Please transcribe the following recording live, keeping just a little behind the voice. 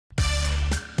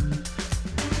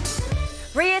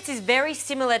Rillettes is very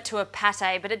similar to a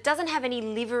pate, but it doesn't have any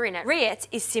liver in it. Rillettes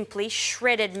is simply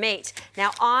shredded meat.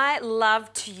 Now, I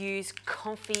love to use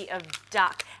confit of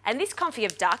duck, and this confit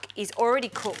of duck is already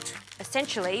cooked.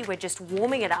 Essentially, we're just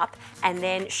warming it up and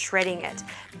then shredding it.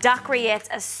 Duck rillettes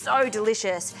are so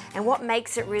delicious, and what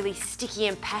makes it really sticky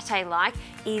and pate-like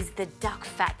is the duck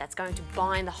fat that's going to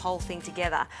bind the whole thing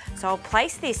together. So I'll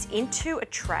place this into a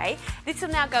tray. This will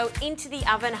now go into the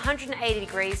oven, 180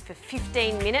 degrees for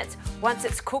 15 minutes. Once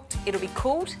it's cooked, it'll be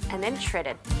cooled and then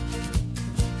shredded.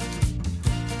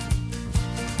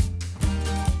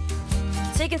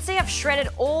 So you can see I've shredded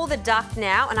all the duck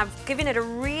now, and I've given it a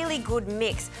really good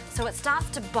mix so it starts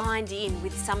to bind in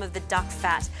with some of the duck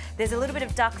fat. There's a little bit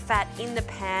of duck fat in the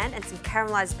pan and some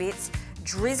caramelised bits.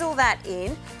 Drizzle that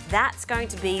in. That's going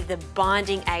to be the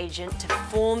binding agent to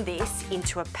form this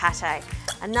into a pate.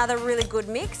 Another really good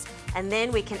mix, and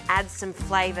then we can add some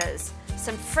flavours.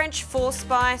 Some French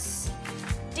allspice,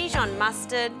 Dijon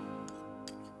mustard,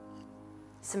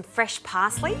 some fresh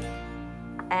parsley,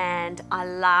 and I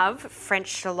love French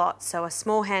shallot, so a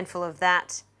small handful of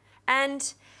that,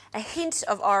 and a hint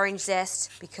of orange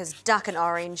zest, because duck and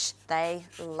orange, they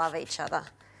love each other.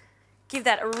 Give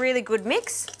that a really good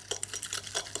mix.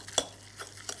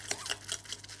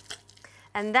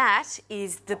 And that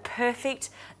is the perfect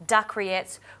duck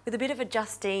rillettes with a bit of a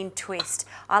Justine twist.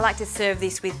 I like to serve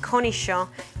this with cornichon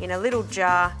in a little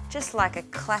jar, just like a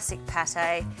classic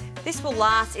pate. This will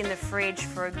last in the fridge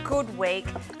for a good week.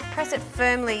 Press it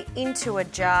firmly into a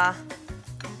jar,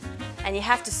 and you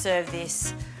have to serve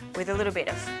this with a little bit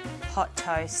of hot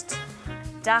toast.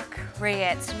 Duck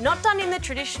rillettes, not done in the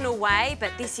traditional way,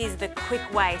 but this is the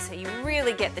quick way, so you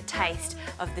really get the taste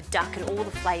of the duck and all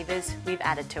the flavours we've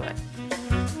added to it.